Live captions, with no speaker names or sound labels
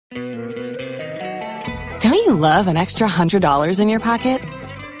Don't you love an extra $100 in your pocket?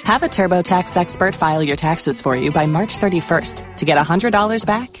 Have a TurboTax expert file your taxes for you by March 31st to get $100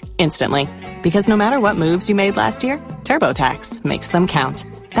 back instantly. Because no matter what moves you made last year, TurboTax makes them count.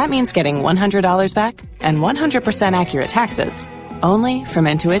 That means getting $100 back and 100% accurate taxes only from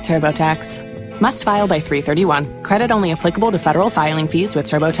Intuit TurboTax. Must file by 3/31. Credit only applicable to federal filing fees with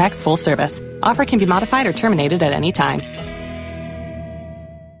TurboTax full service. Offer can be modified or terminated at any time.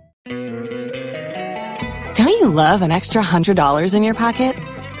 Don't you love an extra $100 in your pocket?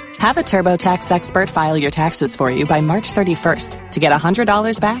 Have a TurboTax expert file your taxes for you by March 31st to get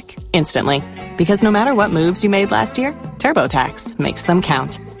 $100 back instantly. Because no matter what moves you made last year, TurboTax makes them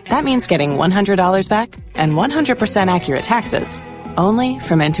count. That means getting $100 back and 100% accurate taxes only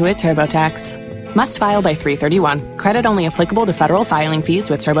from Intuit TurboTax. Must file by 3/31. Credit only applicable to federal filing fees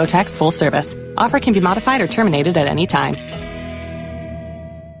with TurboTax full service. Offer can be modified or terminated at any time.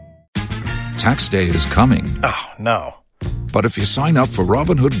 Tax day is coming. Oh, no. But if you sign up for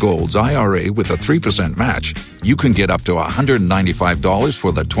Robinhood Gold's IRA with a 3% match, you can get up to $195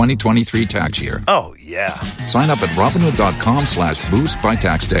 for the 2023 tax year. Oh, yeah. Sign up at Robinhood.com/boost by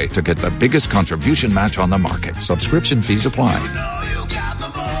tax day to get the biggest contribution match on the market. Subscription fees apply.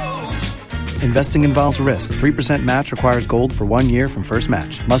 Investing involves risk. 3% match requires gold for 1 year from first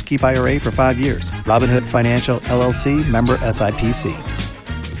match. Must keep IRA for 5 years. Robinhood Financial, LLC, member SIPC.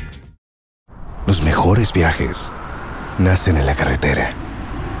 Los mejores viajes nacen en la carretera,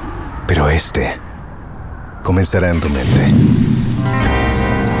 pero este comenzará en tu mente.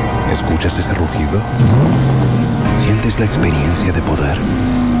 ¿Escuchas ese rugido? ¿Sientes la experiencia de poder?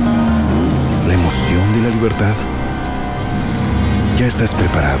 ¿La emoción de la libertad? Ya estás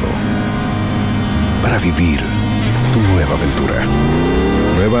preparado para vivir tu nueva aventura.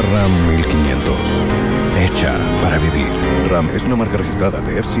 Nueva Ram 1500. Hecha para vivir. Ram es una marca registrada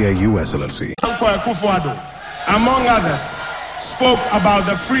de FCA US LLC. Agyekum Kufuor, among others, spoke about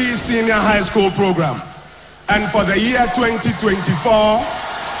the free senior high school program. And for the year 2024,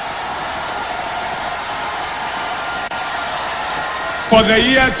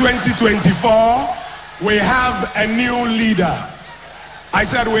 we have a new leader. I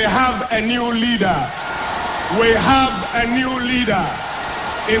said we have a new leader. We have a new leader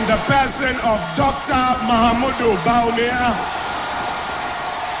in the person of Dr. Bawumia.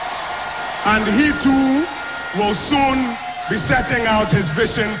 And he too will soon be setting out his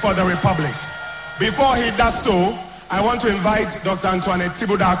vision for the Republic. Before he does so, I want to invite Dr. Antoinette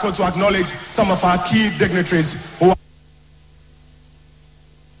Tibudako to acknowledge some of our key dignitaries who are...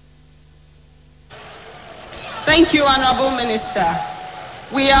 Thank you, Honorable Minister.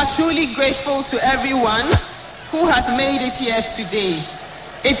 We are truly grateful to everyone who has made it here today.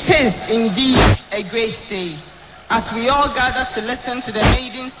 It is indeed a great day as we all gather to listen to the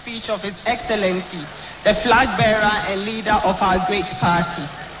maiden speech of His Excellency, the flag bearer and leader of our great party.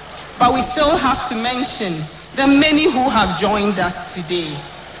 But we still have to mention the many who have joined us today.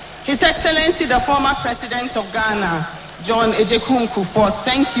 His Excellency, the former President of Ghana, John Agyekum Kufuor,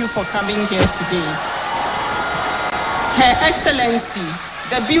 thank you for coming here today. Her Excellency,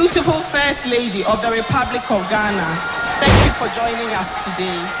 the beautiful First Lady of the Republic of Ghana, thank you for joining us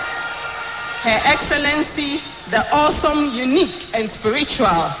today. Her Excellency, the awesome, unique, and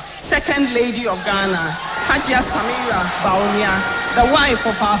spiritual Second Lady of Ghana, Hajia Samira Bawumia, the wife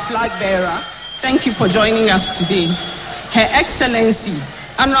of our flag bearer, thank you for joining us today. Her Excellency,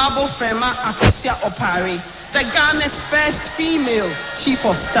 Honorable Frema Akosia Opare, the Ghana's first female Chief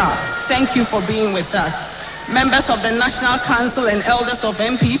of Staff, thank you for being with us. Members of the National Council and elders of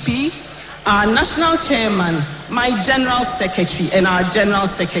MPP, our National Chairman, my General Secretary and our General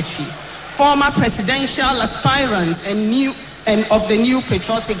Secretary, former presidential aspirants and of the new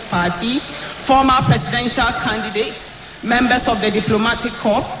Patriotic Party, former presidential candidates, members of the Diplomatic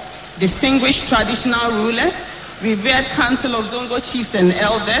Corps, distinguished traditional rulers, revered Council of Zongo Chiefs and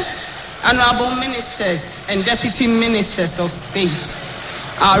Elders, honorable ministers and deputy ministers of state,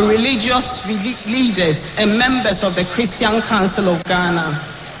 our religious leaders and members of the Christian Council of Ghana,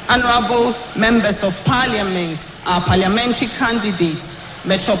 honorable members of parliament, our parliamentary candidates,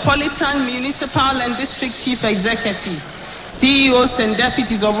 metropolitan, municipal and district chief executives, CEOs and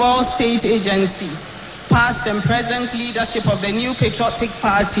deputies of all state agencies, past and present leadership of the new Patriotic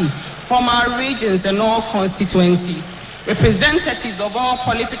Party, from our regions and all constituencies, representatives of all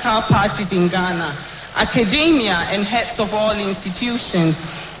political parties in Ghana, academia and heads of all institutions,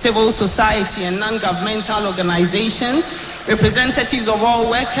 civil society and non-governmental organizations, representatives of all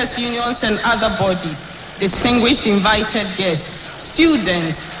workers' unions and other bodies, distinguished invited guests,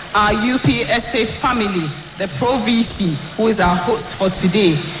 students, our UPSA family, the Pro VC, who is our host for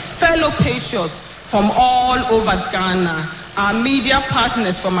today, fellow patriots, from all over Ghana, our media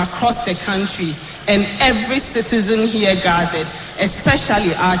partners from across the country, and every citizen here gathered,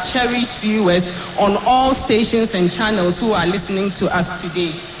 especially our cherished viewers on all stations and channels who are listening to us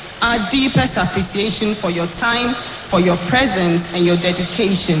today. Our deepest appreciation for your time, for your presence, and your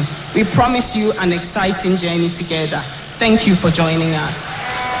dedication. We promise you an exciting journey together. Thank you for joining us.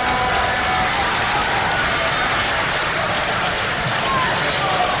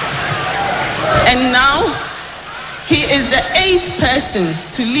 And now, he is the 8th person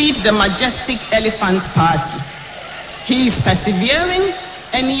to lead the majestic Elephant Party. He is persevering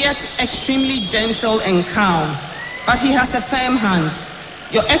and yet extremely gentle and calm, but he has a firm hand.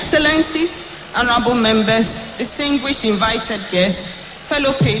 Your Excellencies, honorable members, distinguished invited guests,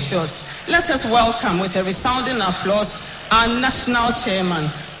 fellow patriots, let us welcome with a resounding applause our national chairman,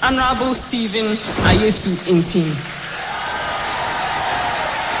 Honorable Stephen Ayesu Intim.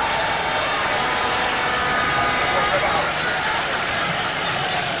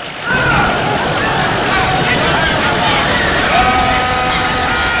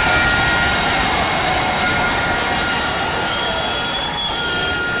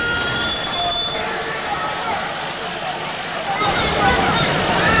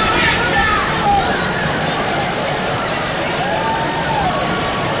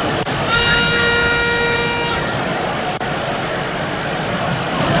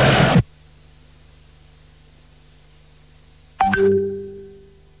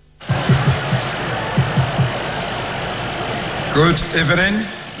 Good evening,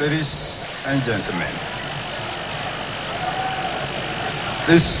 ladies and gentlemen.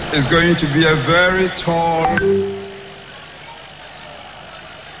 This is going to be a very tall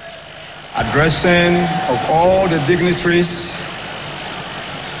addressing of all the dignitaries,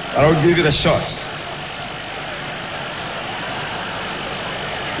 but I'll give it a shot.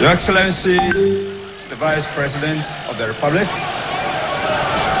 Your Excellency, the Vice President of the Republic,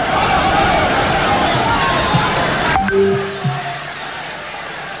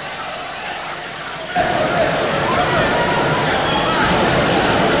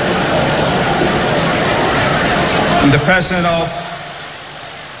 in the person of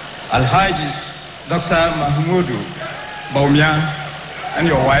Alhaji Dr. Mahmoudou Bawumia and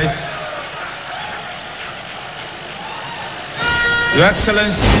your wife, Your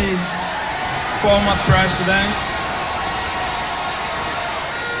Excellency, former President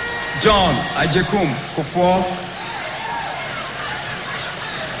John Agyekum Kufuor,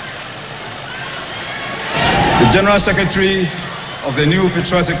 the General Secretary of the New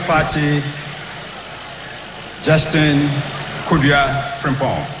Patriotic Party, Justin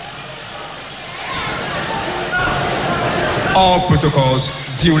Frimpong. All protocols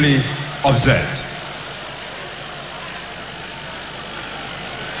duly observed.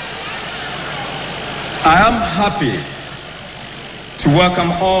 I am happy to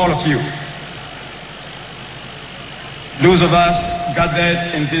welcome all of you. Those of us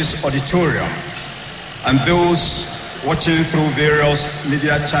gathered in this auditorium and those watching through various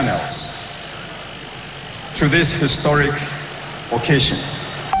media channels to this historic occasion.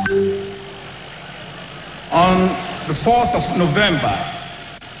 On the 4th of November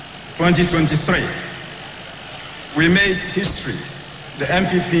 2023, we made history. The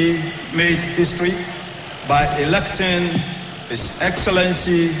MPP made history by electing His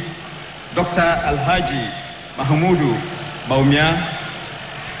Excellency Dr. Alhaji Mahmoudou Bawumia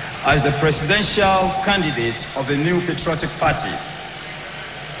as the presidential candidate of the New Patriotic Party.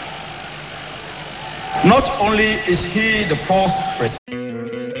 Not only is he the 4th president.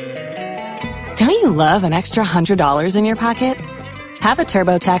 Don't you love an extra $100 in your pocket? Have a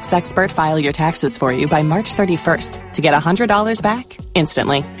TurboTax expert file your taxes for you by March 31st to get $100 back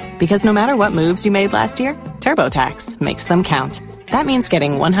instantly. Because no matter what moves you made last year, TurboTax makes them count. That means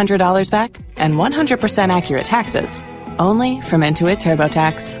getting $100 back and 100% accurate taxes only from Intuit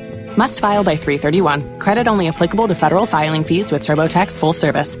TurboTax. Must file by 3/31. Credit only applicable to federal filing fees with TurboTax full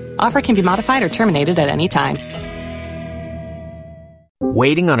service. Offer can be modified or terminated at any time.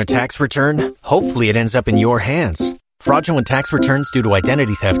 Waiting on a tax return? Hopefully it ends up in your hands. Fraudulent tax returns due to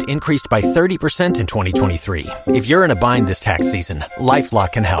identity theft increased by 30% in 2023. If you're in a bind this tax season,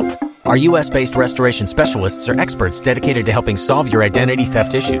 LifeLock can help. Our U.S.-based restoration specialists are experts dedicated to helping solve your identity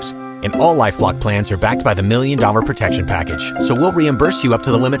theft issues. And all LifeLock plans are backed by the $1 Million Protection Package. So we'll reimburse you up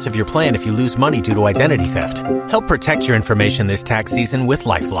to the limits of your plan if you lose money due to identity theft. Help protect your information this tax season with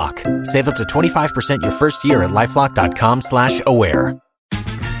LifeLock. Save up to 25% your first year at LifeLock.com/aware.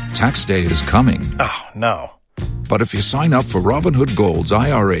 Tax day is coming. Oh, no. But if you sign up for Robinhood Gold's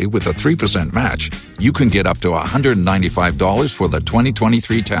IRA with a 3% match, you can get up to $195 for the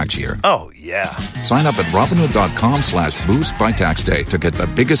 2023 tax year. Oh, yeah. Sign up at Robinhood.com/boost by tax day to get the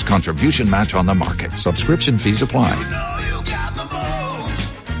biggest contribution match on the market. Subscription fees apply.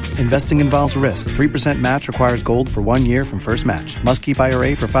 Investing involves risk. 3% match requires gold for 1 year from first match. Must keep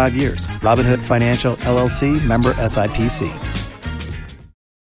IRA for 5 years. Robinhood Financial, LLC, member SIPC.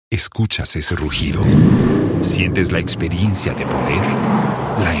 ¿Escuchas ese rugido? ¿Sientes la experiencia de poder?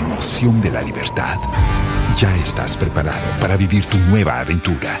 ¿La emoción de la libertad? Ya estás preparado para vivir tu nueva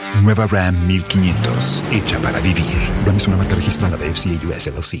aventura. Nueva Ram 1500, hecha para vivir. Ram es una marca registrada de FCA US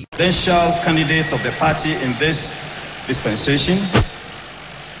LLC. Potential candidate of the party in this dispensation,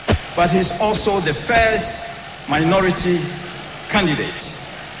 but he's also the first minority candidate.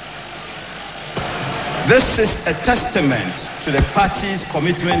 This is a testament to the party's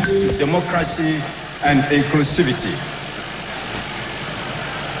commitment to democracy and inclusivity.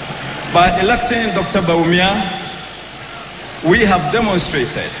 By electing Dr. Bawumia, we have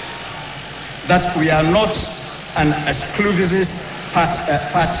demonstrated that we are not an exclusivist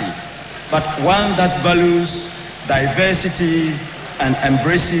party, but one that values diversity and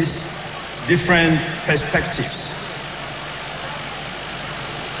embraces different perspectives.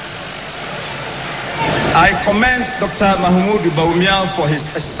 I commend Dr. Mahmoud Bawumia for his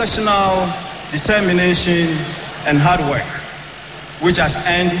exceptional determination and hard work, which has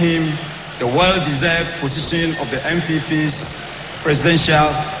earned him the well-deserved position of the MPP's presidential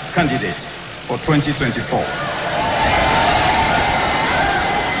candidate for 2024.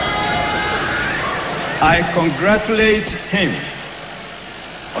 I congratulate him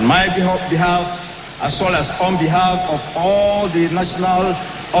on my behalf, as well as on behalf of all the national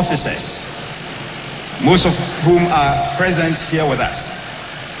officers, most of whom are present here with us.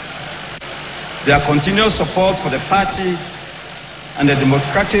 Their continued support for the party and the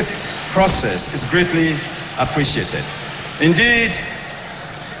democratic process is greatly appreciated. Indeed,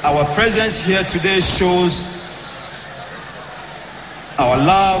 our presence here today shows our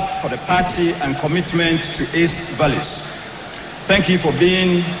love for the party and commitment to its values. Thank you for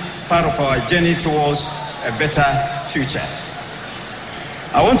being part of our journey towards a better future.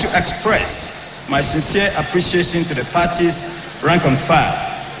 I want to express my sincere appreciation to the party's rank and file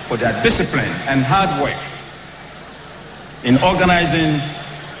for their discipline and hard work in organizing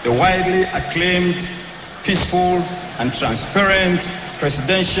the widely acclaimed, peaceful, and transparent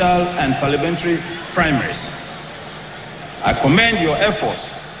presidential and parliamentary primaries. I commend your efforts,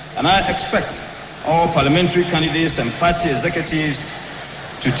 and I expect all parliamentary candidates and party executives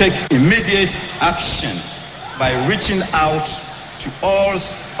to take immediate action by reaching out to all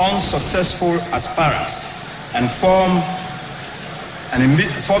unsuccessful aspirants and form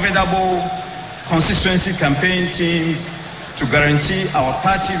formidable constituency campaign teams to guarantee our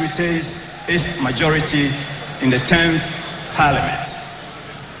party retains its majority in the 10th Parliament.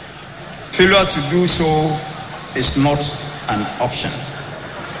 Failure to do so is not an option.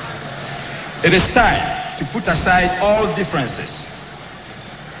 It is time to put aside all differences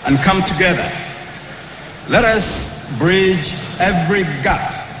and come together. Let us bridge every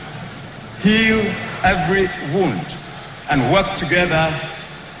gap, heal every wound, and work together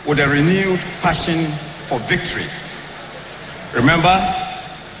with a renewed passion for victory. Remember,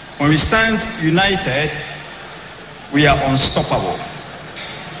 when we stand united, we are unstoppable.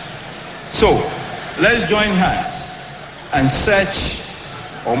 So, let's join hands and search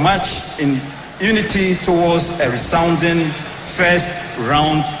or march in unity towards a resounding first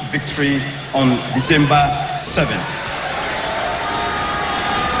round victory on December 7th.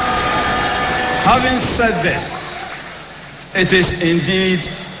 Having said this, it is indeed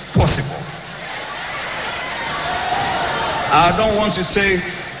possible. I don't want to take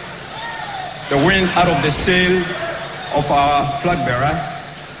the wind out of the sail of our flag bearer,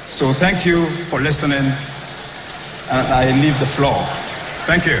 so thank you for listening, and I leave the floor.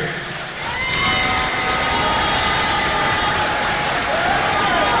 Thank you.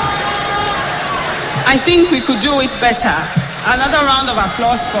 I think we could do it better. Another round of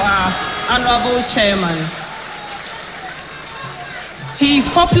applause for our honorable chairman. He is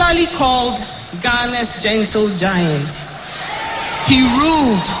popularly called Ghana's gentle giant. He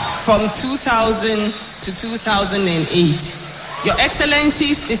ruled from 2000 to 2008. Your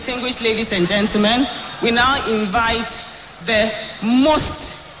Excellencies, distinguished ladies and gentlemen, we now invite the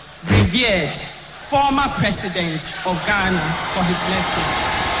most revered former president of Ghana for his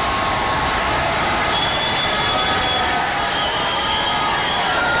blessing.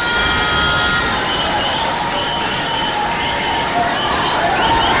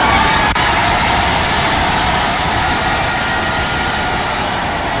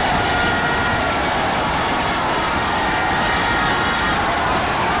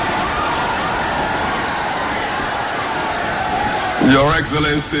 Your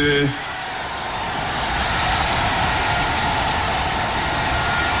Excellency,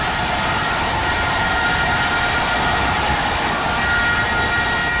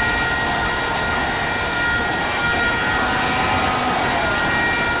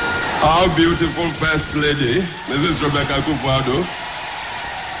 our beautiful First Lady, Mrs. Rebecca Kufuor,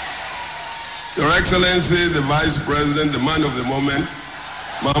 Your Excellency, the Vice President, the man of the moment,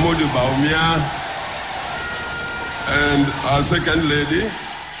 Bawumia, and our Second Lady,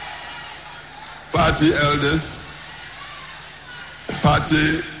 party elders,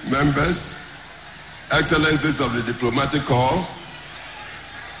 party members, excellencies of the diplomatic corps,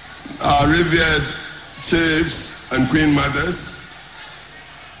 our revered chiefs and queen mothers,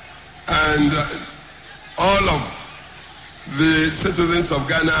 and all of the citizens of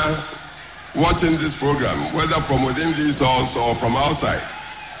Ghana watching this program, whether from within these halls or from outside.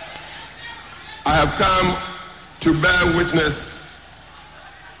 I have come to bear witness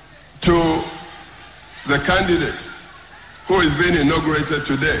to the candidate who is being inaugurated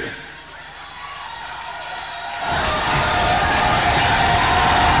today.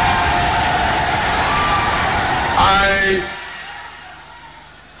 I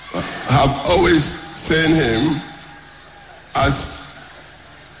have always seen him as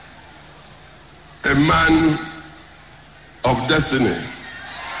a man of destiny.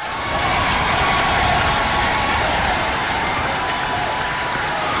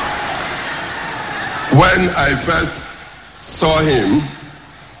 When I first saw him,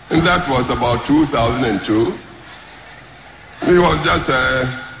 and that was about 2002, he was just a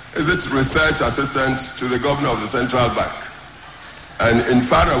research assistant to the governor of the Central Bank, and in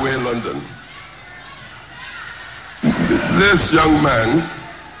faraway London. This young man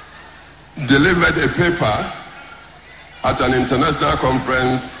delivered a paper at an international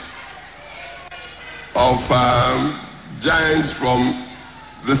conference of giants from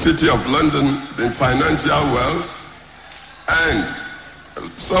the city of London, the financial world, and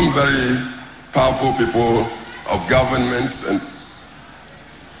some very powerful people of government. And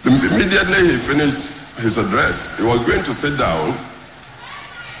immediately he finished his address, he was going to sit down,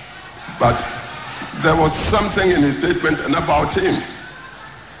 but there was something in his statement and about him.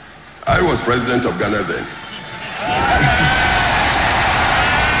 I was president of Ghana then.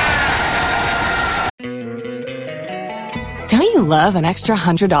 Don't you love an extra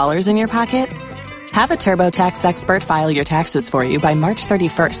 $100 in your pocket? Have a TurboTax expert file your taxes for you by March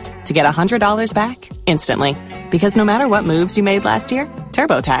 31st to get $100 back instantly. Because no matter what moves you made last year,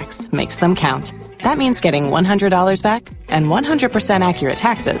 TurboTax makes them count. That means getting $100 back and 100% accurate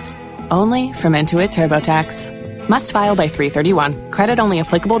taxes, only from Intuit TurboTax. Must file by 3/31. Credit only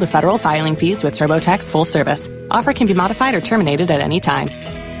applicable to federal filing fees with TurboTax full service. Offer can be modified or terminated at any time.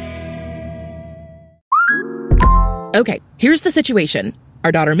 Okay, here's the situation.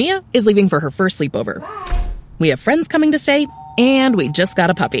 Our daughter Mia is leaving for her first sleepover. We have friends coming to stay, and we just got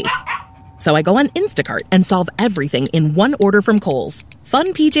a puppy. So I go on Instacart and solve everything in one order from Kohl's.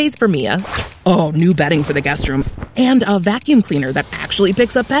 Fun PJs for Mia. Oh, new bedding for the guest room. And a vacuum cleaner that actually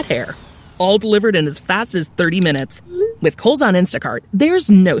picks up pet hair. All delivered in as fast as 30 minutes. With Kohl's on Instacart,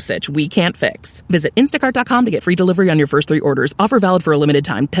 there's no such we can't fix. Visit instacart.com to get free delivery on your first 3 orders. Offer valid for a limited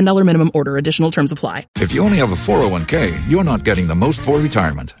time. $10 minimum order. Additional terms apply. If you only have a 401k, you're not getting the most for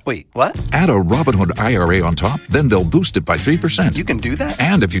retirement. Wait, what? Add a Robinhood IRA on top, then they'll boost it by 3%. You can do that?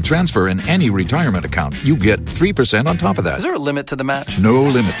 And if you transfer in any retirement account, you get 3% on top of that. Is there a limit to the match? No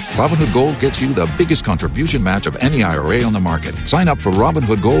limit. Robinhood Gold gets you the biggest contribution match of any IRA on the market. Sign up for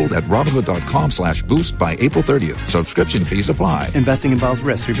Robinhood Gold at Robinhood.com/boost by April 30th. Subscription fees apply. Investing involves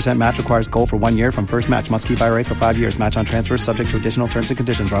risk. 3% match requires gold for 1 year from first match. Must keep IRA for 5 years. Match on transfers subject to additional terms and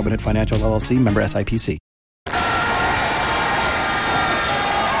conditions. Robinhood Financial LLC. Member SIPC.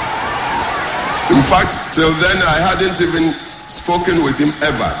 In fact, till then I hadn't even spoken with him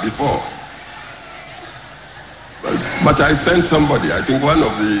ever before. But I sent somebody, I think one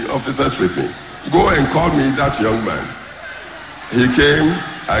of the officers with me, go and call me that young man. He came,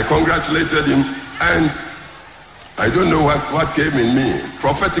 I congratulated him, and I don't know what came in me.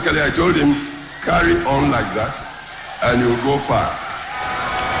 Prophetically, I told him, carry on like that, and you'll go far.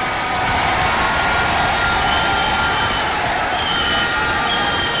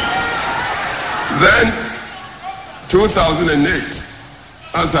 Then, 2008,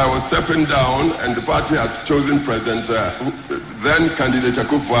 as I was stepping down, and the party had chosen President, then candidate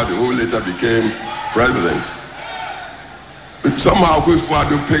Kufuor, who later became president. Somehow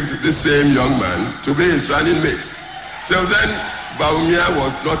Kufuor picked the same young man to be his running mate. Till then, Bawumia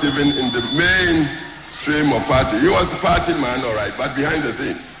was not even in the main stream of party. He was a party man, all right, but behind the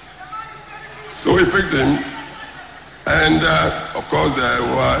scenes. So he picked him, And of course,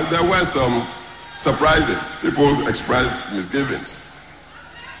 there were some surprises. People expressed misgivings.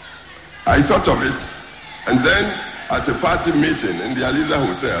 I thought of it, and then at a party meeting in the Aliza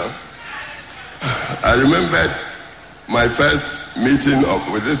Hotel, I remembered my first meeting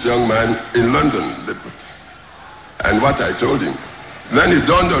with this young man in London, and what I told him. Then it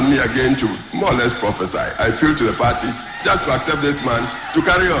dawned on me again to more or less prophesy. I appealed to the party just to accept this man to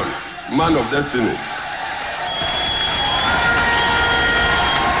carry on, man of destiny.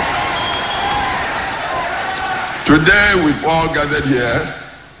 Today we've all gathered here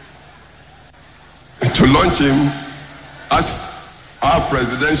to launch him as our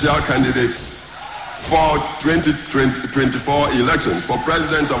presidential candidate for 2024 election for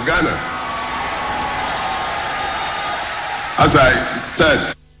president of Ghana. As I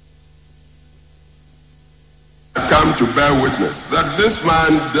said, I've come to bear witness that this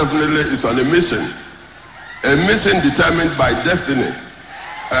man definitely is on a mission determined by destiny.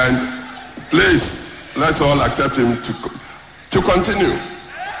 And please, let's all accept him to continue.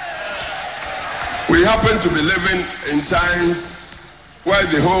 We happen to be living in times where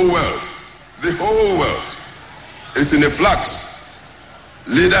the whole world is in a flux.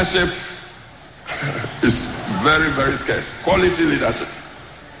 Leadership is very, very scarce. Quality leadership.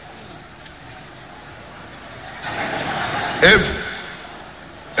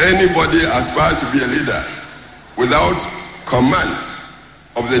 If anybody aspires to be a leader without command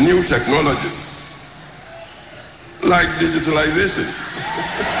of the new technologies, like digitalization,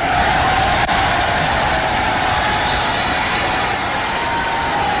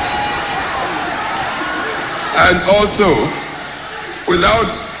 and also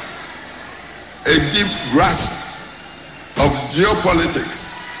without a deep grasp of geopolitics,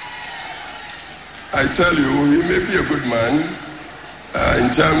 I tell you, he may be a good man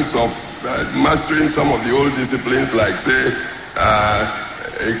in terms of mastering some of the old disciplines like, say,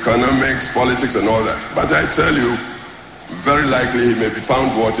 economics, politics, and all that. But I tell you, very likely he may be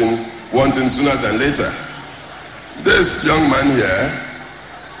found wanting sooner than later. This young man here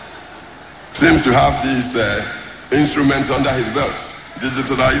seems to have these instruments under his belt.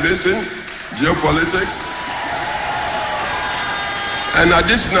 Digitalization, geopolitics, and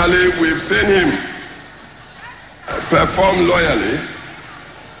additionally, we've seen him perform loyally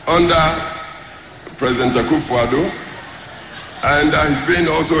under President Kufuor, and he's been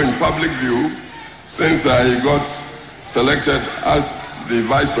also in public view since he got selected as the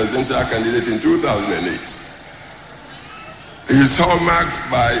vice presidential candidate in 2008. He's hallmarked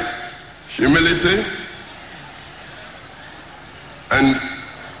by humility and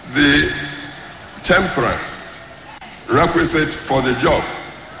the temperance requisite for the job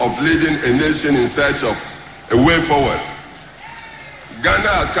of leading a nation in search of a way forward.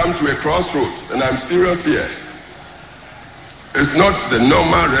 Ghana has come to a crossroads, and I'm serious here. It's not the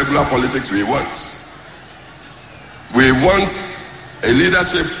normal, regular politics we want. We want a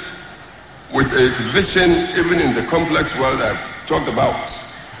leadership with a vision, even in the complex world I've talked about.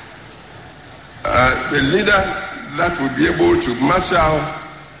 A leader that would be able to marshal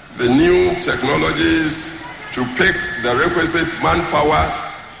the new technologies, to pick the requisite manpower.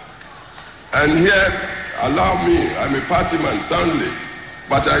 And here, allow me, I'm a party man soundly,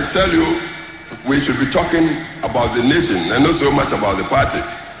 but I tell you, we should be talking about the nation and not so much about the party.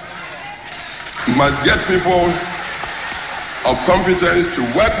 We must get people of competence to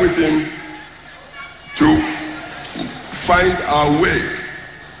work with him to find our way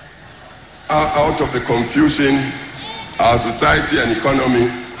out of the confusion our society and economy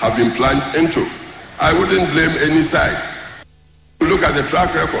have been plunged into. I wouldn't blame any side. Look at the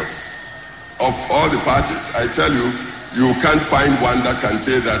track records of all the parties. I tell you, you can't find one that can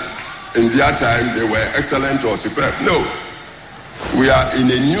say that in their time they were excellent or superb. No. We are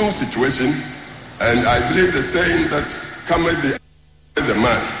in a new situation, and I believe the saying that cometh the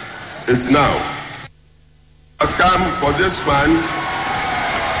man is now. Has come for this man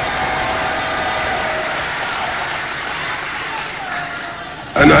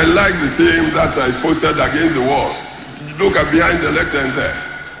and I like the theme that is posted against the wall. Look at behind the lectern there.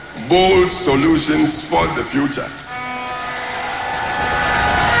 Bold solutions for the future.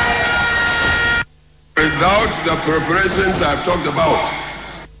 Without the preparations I've talked about,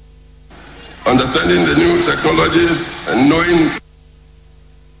 understanding the new technologies and knowing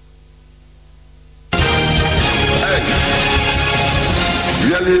and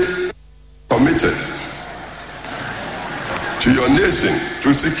really committed to your nation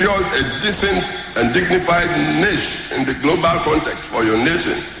to secure a decent and dignified niche in the global context for your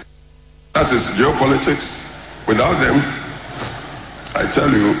nation. That is geopolitics. Without them, I tell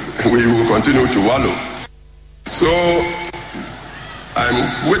you, we will continue to wallow. So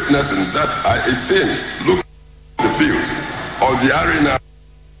I'm witnessing that it seems, look at the field or the arena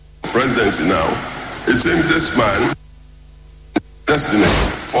presidency now, it seems this man destiny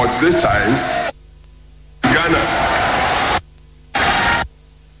for this time Ghana.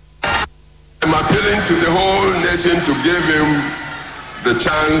 I'm appealing to the whole nation to give him the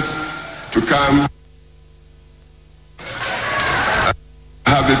chance to come.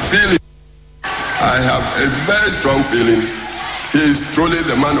 I have a very strong feeling he is truly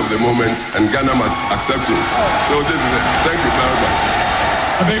the man of the moment and Ghana must accept him. So this is it. Thank you very much.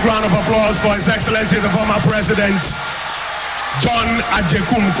 A big round of applause for His Excellency the former President John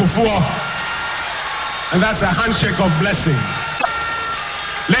Agyekum Kufuor. And that's a handshake of blessing.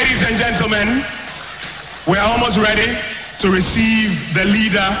 Ladies and gentlemen, we are almost ready to receive the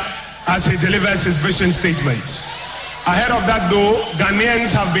leader as he delivers his vision statement. Ahead of that though,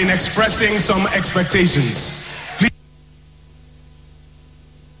 Ghanaians have been expressing some expectations.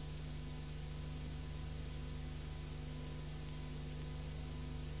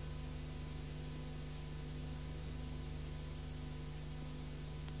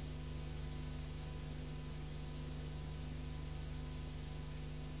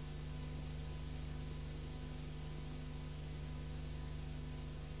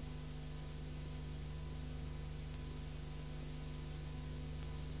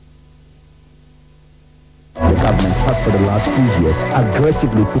 The government has for the last few years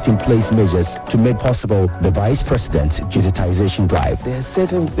aggressively put in place measures to make possible the Vice President's digitization drive. There are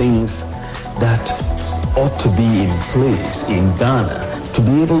certain things that ought to be in place in Ghana to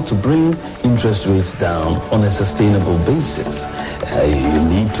be able to bring interest rates down on a sustainable basis. You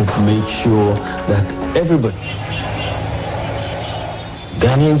need to make sure that everybody...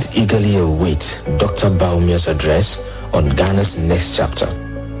 Ghanaians eagerly await Dr. Bawumia's address on Ghana's next chapter.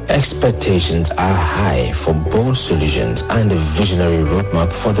 Expectations are high for bold solutions and a visionary roadmap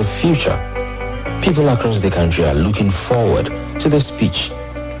for the future. People across the country are looking forward to the speech.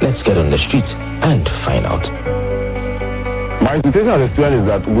 Let's get on the street and find out. My expectation as a student is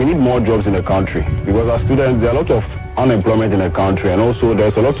that we need more jobs in the country, because as students, there are a lot of unemployment in the country, and also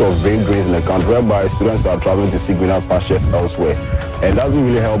there's a lot of brain drains in the country whereby students are traveling to seek greener pastures elsewhere. And it doesn't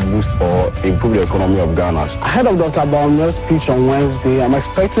really help boost or improve the economy of Ghana. Ahead of Dr. Bawumia's speech on Wednesday, I'm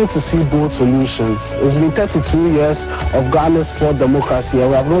expecting to see both solutions. It's been 32 years of Ghana's fourth democracy,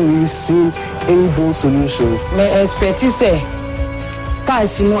 and we have not really seen any bold solutions. Me expect to say,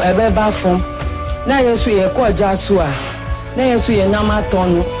 Kasi no ebe ba fom. Na yesu ye ko jasu a. Na yesu ye nyama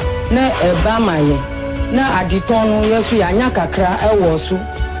tonu. Na eba maye. Na aditonu yesu ya nya kakra ewo so.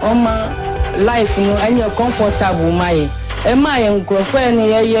 Oma life no enye comfortable maye. Ema ye nkrofo ene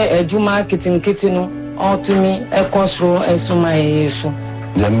ye adwuma kitinkiti no otumi ekosro esumaye yesu.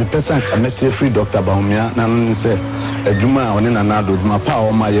 Jami person kamete free Dr. Bawumia na no say adwuma one na na adwuma pa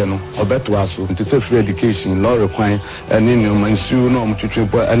o maye no obeto aso nti say free education law require ene no mansu no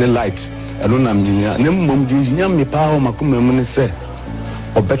omtwetwe any light eno na mnya ne mmom di nyame pa o makoma mu ne say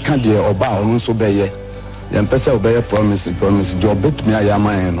obeka de oba onu so beye yam pesa obeye promise de obetumi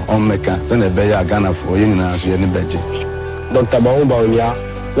ayama no on meka say na beye Ghana for ye nyina so ye ne beje. Dr. Bawumia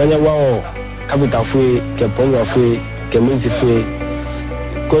wanya wa capital free ke program free ke music free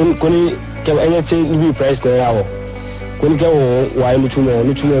koni ke enyeche libi price na yawo koni ke wo wa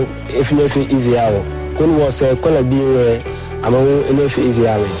lutumo efinefe easy yawo koni wo se kola bi we amawo enefe easy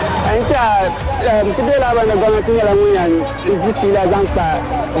yawo anta today la ba na government nyala munyan ejiti la zampa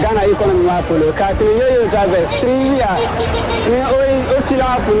Ghana economy wa polo ka tin yo drive 3 years ni o ti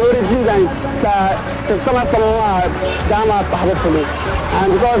la polo resident ta sama wa jama pa ha polo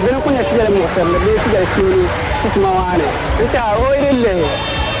and because they kunya ti mo se me ti ga kini tutuma wa ne anta o ile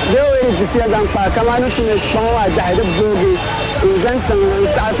they were to fear them back. Come on, to make sure I died of Gogi. Invent some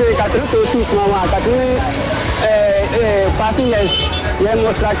Saturday, Catholic, Mama, passengers. Then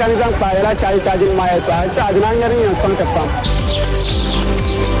was like a fire, charging my charge, and I'm getting a sponsor pump.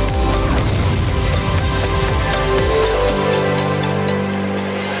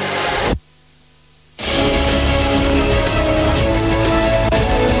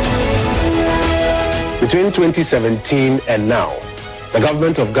 Between 2017 and now, the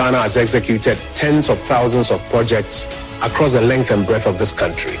government of Ghana has executed tens of thousands of projects across the length and breadth of this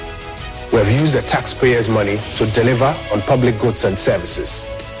country. We have used the taxpayers' money to deliver on public goods and services.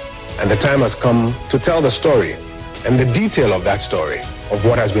 And the time has come to tell the story and the detail of that story of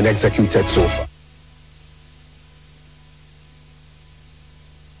what has been executed so far.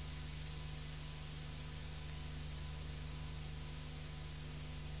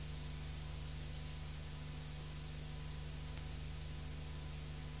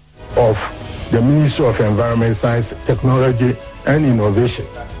 Of the Ministry of Environment, Science, Technology and Innovation.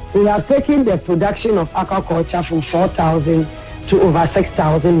 We have taken the production of aquaculture from 4,000 to over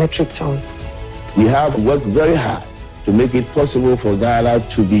 6,000 metric tons. We have worked very hard to make it possible for Ghana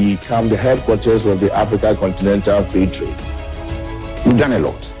to become the headquarters of the Africa Continental Free Trade. We've done a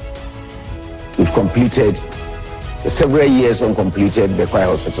lot. We've completed several years uncompleted Bekwai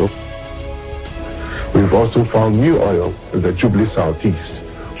Hospital. We've also found new oil in the Jubilee Southeast,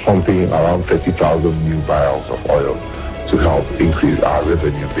 pumping around 30,000 new barrels of oil to help increase our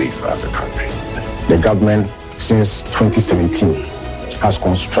revenue base as a country. The government, since 2017, has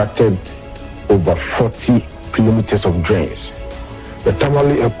constructed over 40 kilometers of drains. The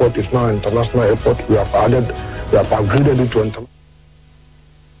Tamale Airport is now an international airport. We have upgraded it to international.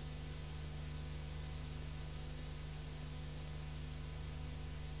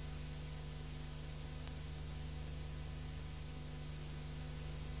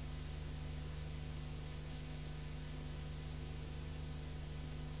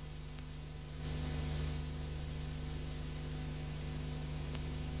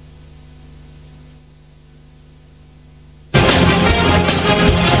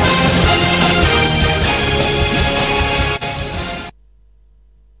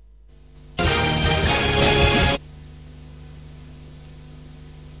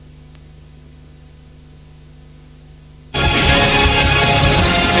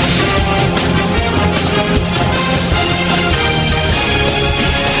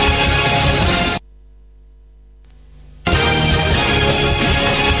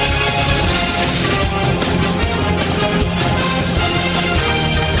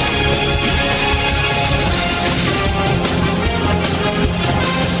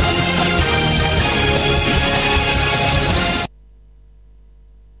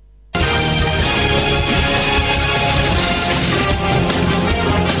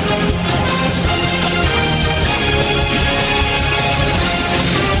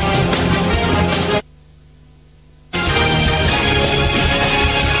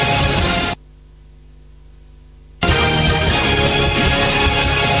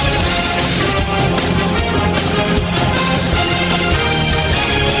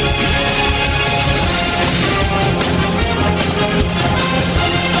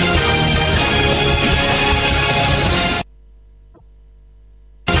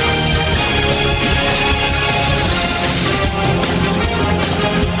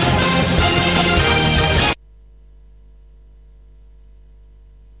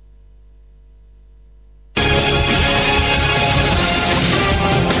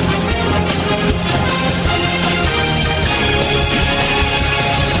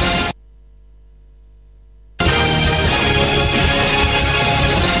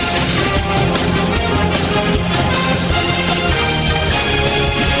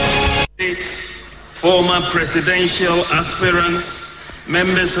 Former presidential aspirants,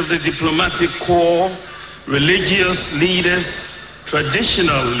 members of the diplomatic corps, religious leaders,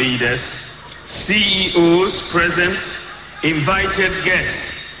 traditional leaders, CEOs present, invited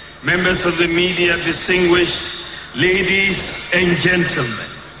guests, members of the media, distinguished ladies and gentlemen.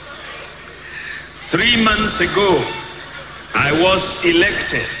 3 months ago, I was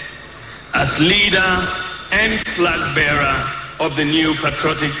elected as leader and flag bearer of the new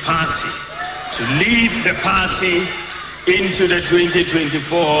Patriotic Party to lead the party into the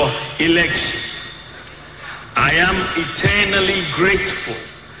 2024 elections. I am eternally grateful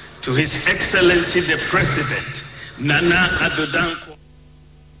to His Excellency the President, Nana Addo Dankwa,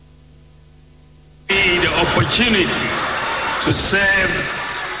 the opportunity to serve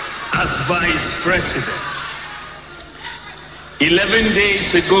as Vice President. 11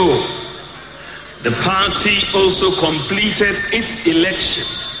 days ago, the party also completed its election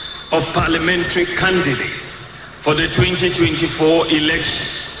of parliamentary candidates for the 2024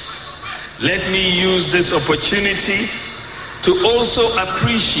 elections. Let me use this opportunity to also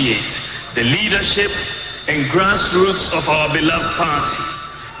appreciate the leadership and grassroots of our beloved party,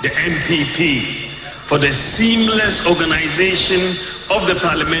 the NPP, for the seamless organization of the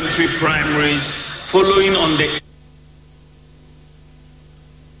parliamentary primaries following on the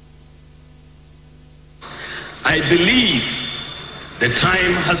I believe the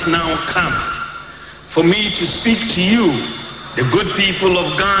time has now come for me to speak to you, the good people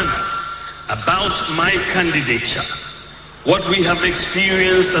of Ghana, about my candidature, what we have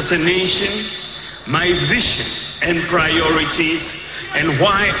experienced as a nation, my vision and priorities, and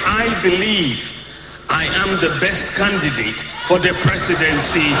why I believe I am the best candidate for the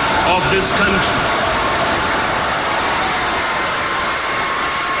presidency of this country.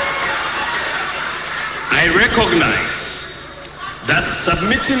 I recognize that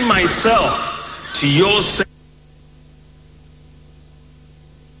submitting myself to yourself.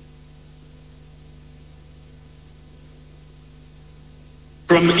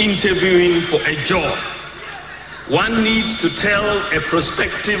 From interviewing for a job, one needs to tell a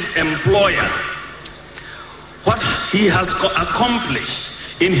prospective employer what he has accomplished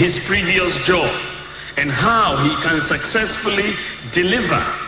in his previous job and how he can successfully deliver